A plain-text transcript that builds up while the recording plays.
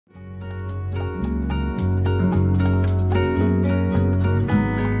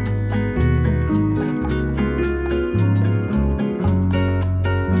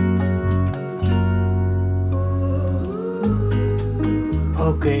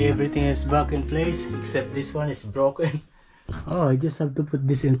Okay, everything is back in place except this one is broken. Oh, I just have to put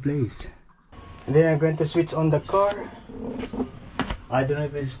this in place. And then I'm going to switch on the car. I don't know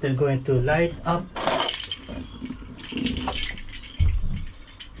if it's still going to light up.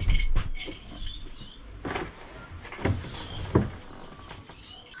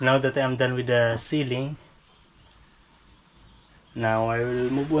 Now that I'm done with the ceiling, now I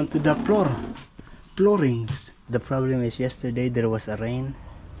will move on to the floorings. The problem is yesterday there was a rain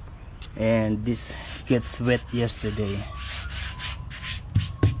and this gets wet yesterday.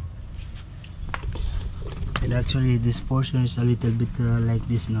 And actually this portion is a little bit like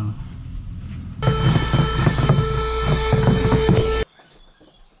this now.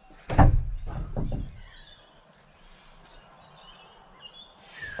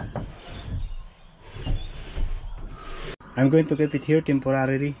 I'm going to keep it here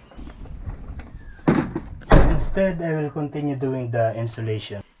temporarily. Instead, I will continue doing the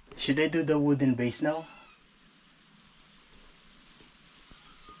insulation. Should I do the wooden base now?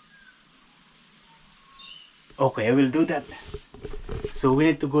 Okay, I will do that. So we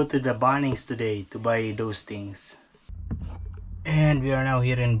need to go to the Bunnings today to buy those things. And we are now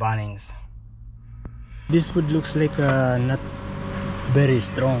here in Bunnings. This wood looks like not very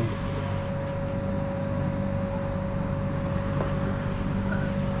strong.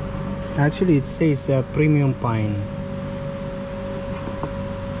 Actually, it says premium pine.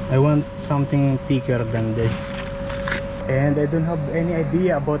 I want something thicker than this. And I don't have any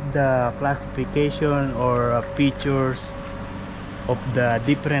idea about the classification or features of the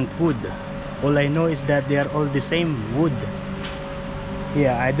different wood. All I know is that they are all the same wood.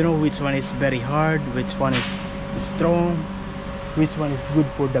 Yeah, I don't know which one is very hard, which one is strong, which one is good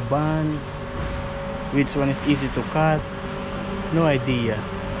for the band, which one is easy to cut. No idea.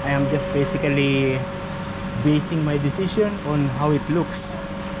 I am just basically basing my decision on how it looks.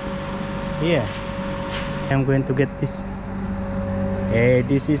 Yeah, I'm going to get this.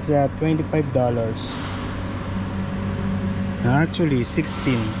 This is $25. Actually,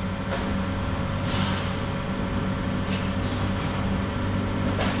 16.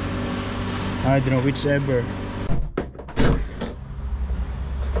 I don't know, whichever.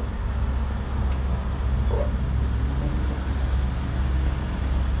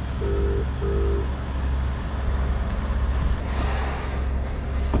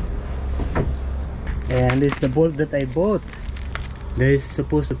 And this is the bolt that I bought. That is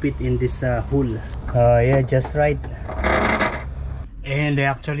supposed to fit in this hole. Yeah, just right. And I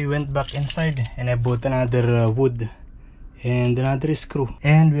actually went back inside and I bought another wood and another screw.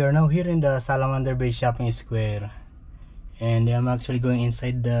 And we are now here in the Salamander Bay Shopping Square. And I'm actually going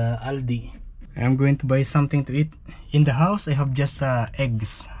inside the Aldi. I'm going to buy something to eat. In the house I have just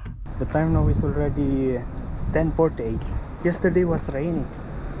eggs. The time now is already 10:48. Yesterday was raining.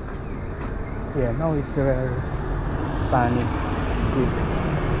 Yeah, now it's sunny. Good.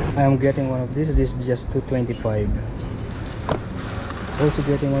 I'm getting one of these. This is just $2.25. Also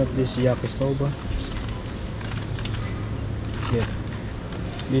getting one of this yakisoba. Yeah,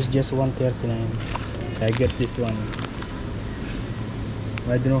 this is just $1.39. I get this one.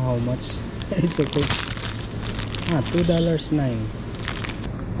 I don't know how much. It's okay. $2.09.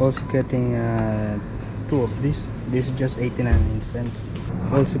 Also getting two of this. This is just 89 cents.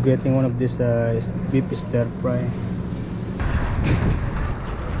 Also getting one of this beef stir fry.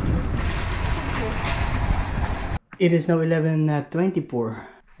 It is now 11:24.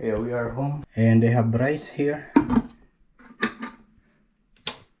 Yeah, we are home and they have rice here.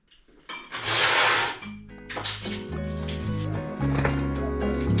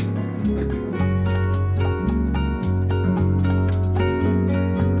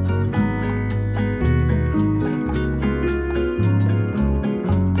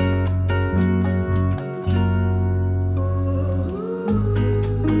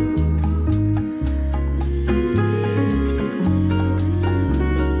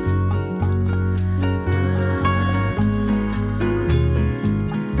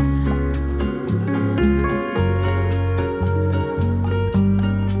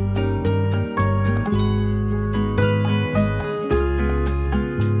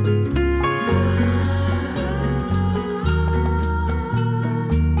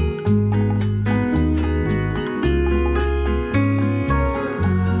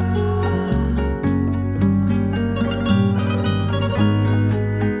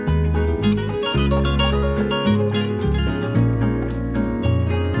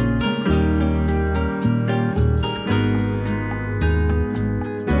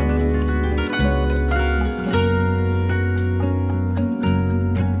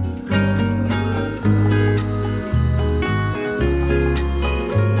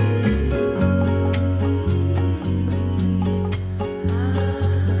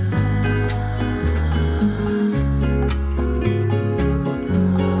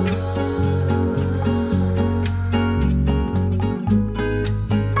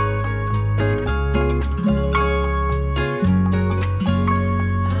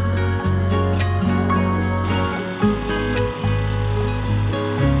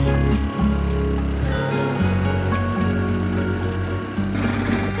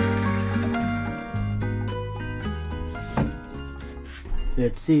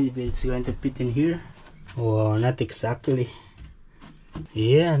 Let's see if it's going to fit in here. Oh, not exactly.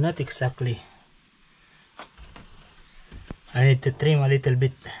 Yeah, not exactly. I need to trim a little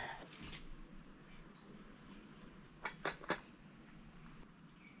bit.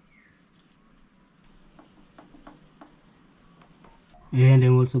 And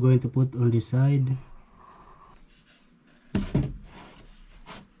I'm also going to put on this side.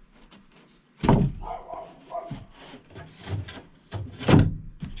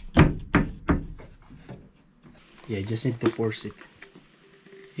 Yeah, just need to force it.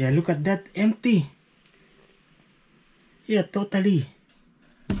 Yeah, look at that, empty. Yeah, totally.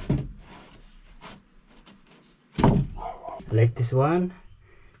 Like this one,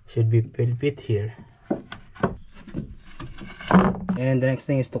 should be fit here. And the next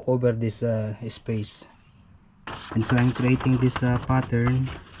thing is to cover this space. And so I'm creating this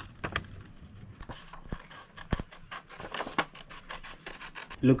pattern.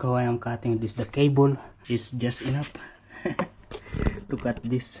 Look how I am cutting this. The cable is just enough to cut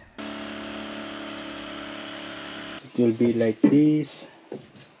this. It will be like this.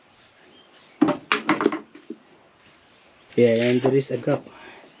 Yeah, and there is a gap.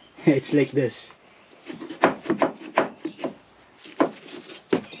 It's like this.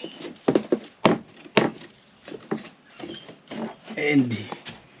 And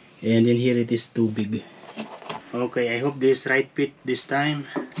in here it is too big. Okay, I hope this right fit this time.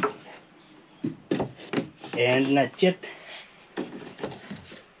 And not yet.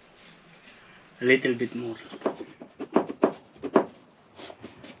 A little bit more.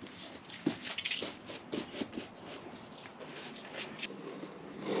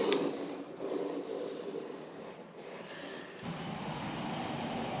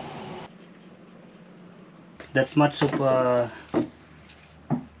 That much of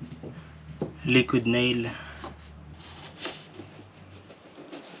liquid nail.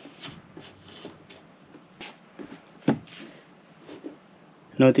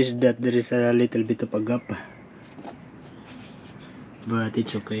 Notice that there is a little bit of a gap, but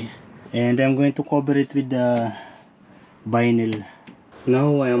it's okay. And I'm going to cover it with the vinyl.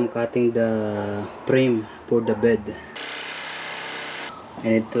 Now I am cutting the frame for the bed. I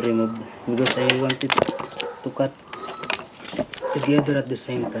need to remove because I want it to cut together at the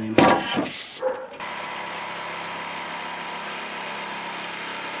same time.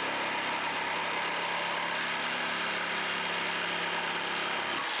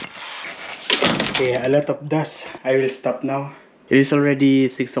 Okay, a lot of dust. I will stop now. It is already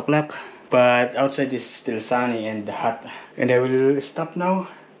 6 o'clock, but outside is still sunny and hot. And I will stop now.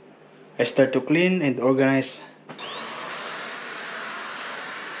 I start to clean and organize.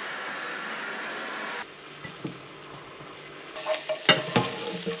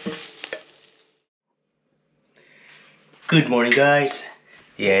 Good morning, guys.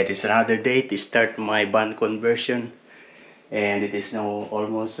 Yeah, it is another day to start my band conversion. And it is now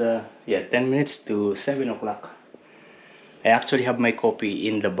almost 10 minutes to 7 o'clock. I actually have my coffee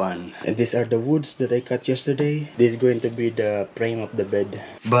in the bun. And these are the woods that I cut yesterday. This is going to be the frame of the bed.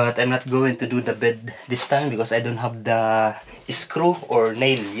 But I'm not going to do the bed this time because I don't have the screw or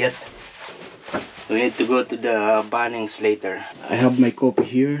nail yet. We need to go to the bannings later. I have my coffee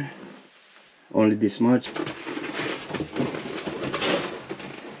here. Only this much.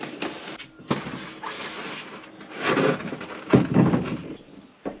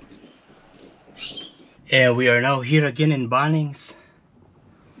 And we are now here again in Bunnings.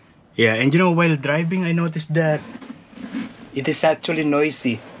 Yeah, and you know, while driving I noticed that it is actually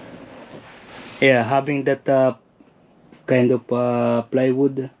noisy. Yeah, having that kind of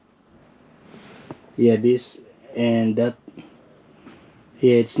plywood. Yeah, this and that.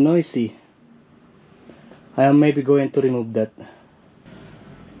 Yeah, it's noisy. I am maybe going to remove that.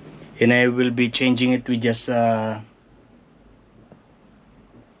 And I will be changing it with just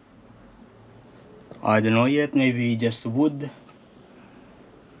I don't know yet, maybe just wood.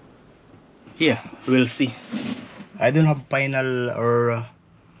 Yeah, we'll see. I don't have final or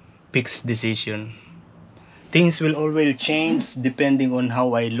fixed decision. Things will always change depending on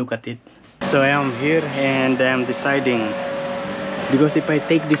how I look at it. So I am here and I am deciding, because if I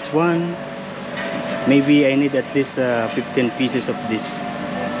take this one, maybe I need at least 15 pieces of this.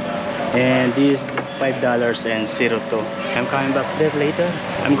 And this is $5.02. I'm coming back there later.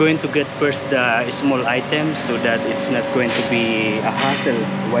 I'm going to get first the small items so that it's not going to be a hassle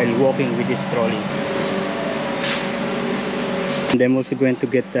while walking with this trolley. And I'm also going to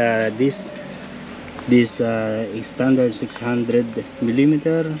get this standard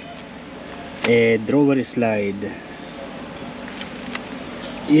 600mm drawer slide.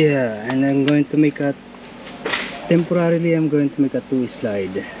 Yeah, and I'm going to make a Temporarily I'm going to make a 2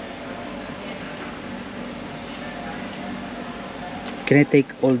 slide. Can I take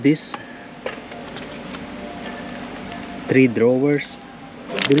all this? 3 drawers.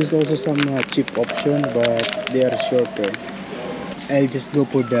 There is also some cheap option, but they are shorter. I'll just go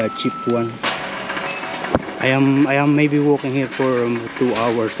for the cheap one. I am maybe walking here for 2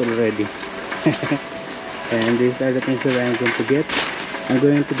 hours already. And these are the things that I'm going to get. I'm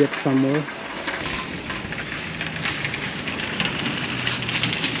going to get some more.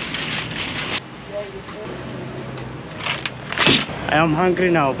 I am hungry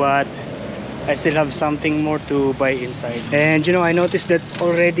now, but I still have something more to buy inside. And you know, I noticed that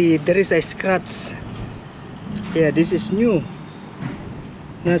already there is a scratch. Yeah, this is new.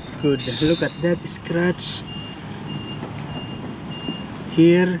 Not good. Look at that scratch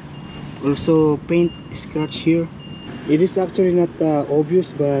here. Also paint scratch here. It is actually not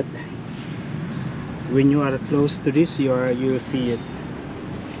obvious, but when you are close to this, you will see it.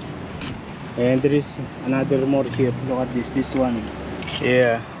 And there is another more here. Look at this one.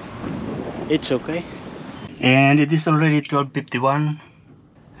 Yeah, it's okay. And it is already 12:51.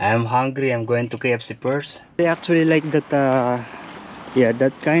 I'm hungry. I'm going to KFC first. I actually like that yeah,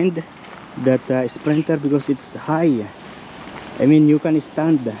 that kind, that sprinter, because it's high. I mean, you can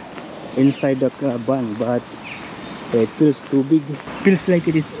stand inside the bun, but it feels too big. Feels like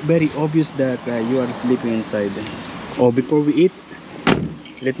it is very obvious that you are sleeping inside. Oh, before we eat,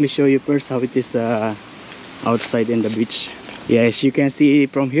 let me show you first how it is outside in the beach. Yeah, as you can see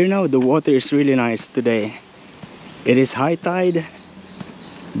from here now, the water is really nice today. It is high tide,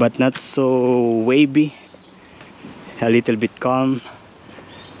 but not so wavy. A little bit calm.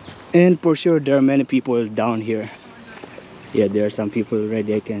 And for sure there are many people down here. Yeah, there are some people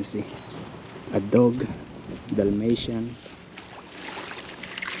already, I can see. A dog, Dalmatian.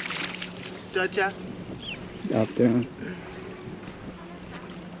 Chacha. Afternoon.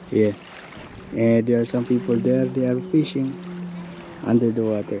 Yeah, and there are some people there. They are fishing under the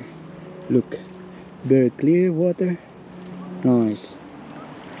water. Look, very clear water. Nice.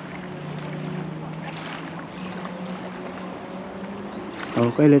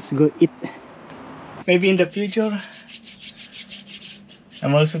 Okay, let's go eat. Maybe in the future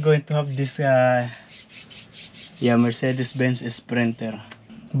I'm also going to have this yeah, Mercedes-Benz Sprinter.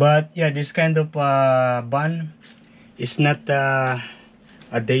 But yeah, this kind of bun is not a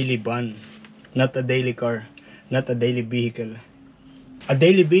daily bun, not a daily car, not a daily vehicle. A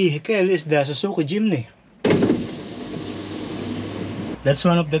daily vehicle is the Suzuki Jimny. That's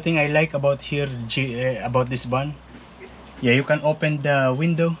one of the things I like about here, about this bun. Yeah, you can open the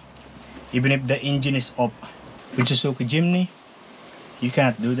window even if the engine is off. With Suzuki Jimny, you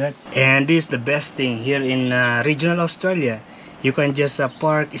cannot do that. And this is the best thing here in regional Australia. You can just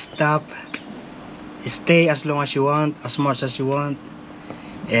park, stop, stay as long as you want, as much as you want,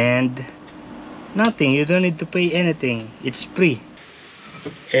 and nothing. You don't need to pay anything. It's free.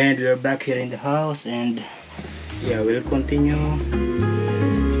 And we're back here in the house, and yeah, we'll continue